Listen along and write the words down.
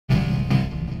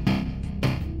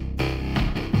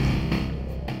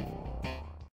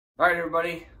All right,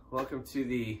 everybody, welcome to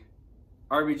the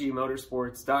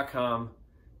RBGmotorsports.com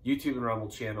YouTube and Rumble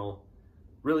channel.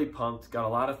 Really pumped, got a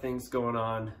lot of things going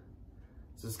on.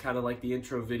 This is kind of like the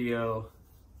intro video,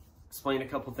 explain a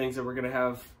couple things that we're gonna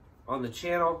have on the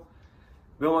channel.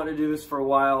 Been wanting to do this for a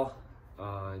while.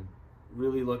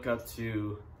 Really look up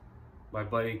to my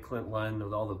buddy Clint Lund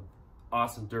with all the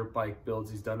awesome dirt bike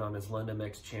builds he's done on his Lund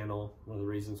MX channel. One of the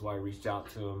reasons why I reached out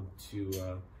to him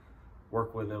to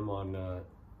work with him on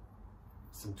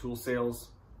some tool sales.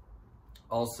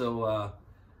 Also,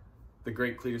 the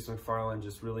great Cletus McFarland,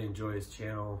 just really enjoy his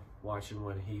channel, watching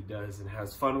what he does and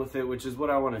has fun with it, which is what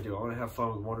I want to do. I want to have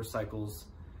fun with motorcycles.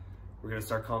 We're going to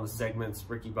start calling the segments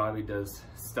Ricky Bobby Does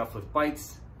Stuff with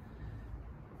Bikes,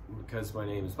 because my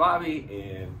name is Bobby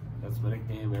and that's my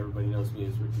nickname. Everybody knows me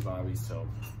as Ricky Bobby. So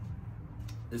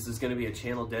this is going to be a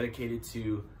channel dedicated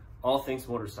to all things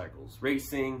motorcycles,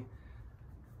 racing,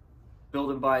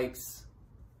 building bikes,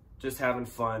 just having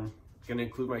fun. Gonna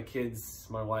include my kids,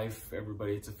 my wife,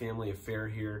 everybody. It's a family affair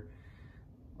here.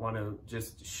 Want to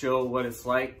just show what it's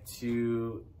like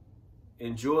to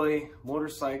enjoy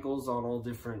motorcycles on all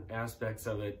different aspects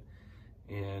of it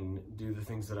and do the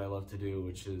things that I love to do,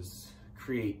 which is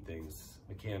create things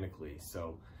mechanically.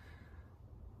 So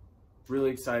really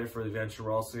excited for the adventure.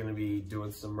 We're also going to be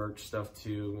doing some merch stuff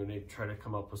too. I'm going to try to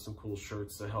come up with some cool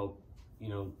shirts to help,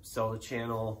 sell the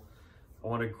channel. I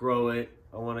want to grow it.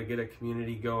 I want to get a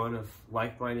community going of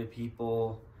like-minded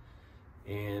people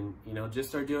and, just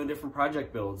start doing different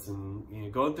project builds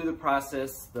and, going through the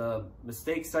process, the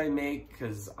mistakes I make,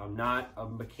 because I'm not a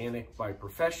mechanic by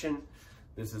profession.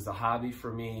 This is a hobby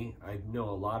for me. I know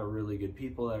a lot of really good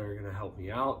people that are going to help me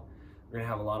out. We're going to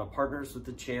have a lot of partners with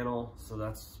the channel. So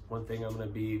that's one thing I'm going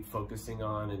to be focusing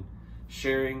on and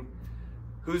sharing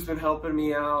who's been helping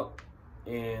me out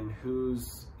and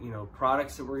who's,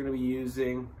 products that we're going to be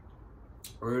using.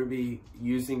 We're going to be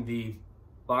using the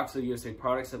Boxel USA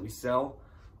products that we sell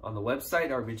on the website,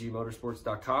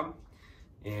 rbgmotorsports.com,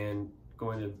 and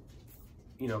going to,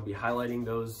 be highlighting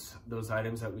those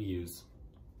items that we use.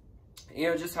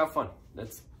 Just have fun.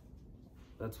 That's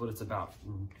what it's about.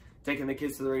 And taking the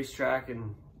kids to the racetrack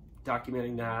and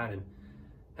documenting that and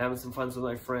having some fun with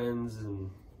my friends and,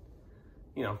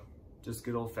 just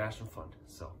good old-fashioned fun.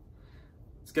 So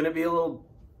it's going to be a little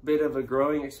bit of a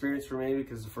growing experience for me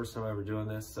because it's the first time I'm ever doing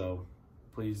this. So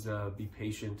please be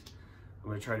patient. I'm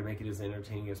going to try to make it as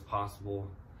entertaining as possible,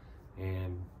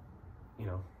 and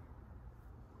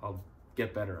I'll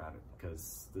get better at it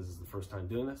because this is the first time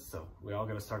doing this. So we all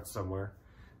got to start somewhere,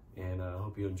 and I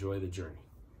hope you enjoy the journey.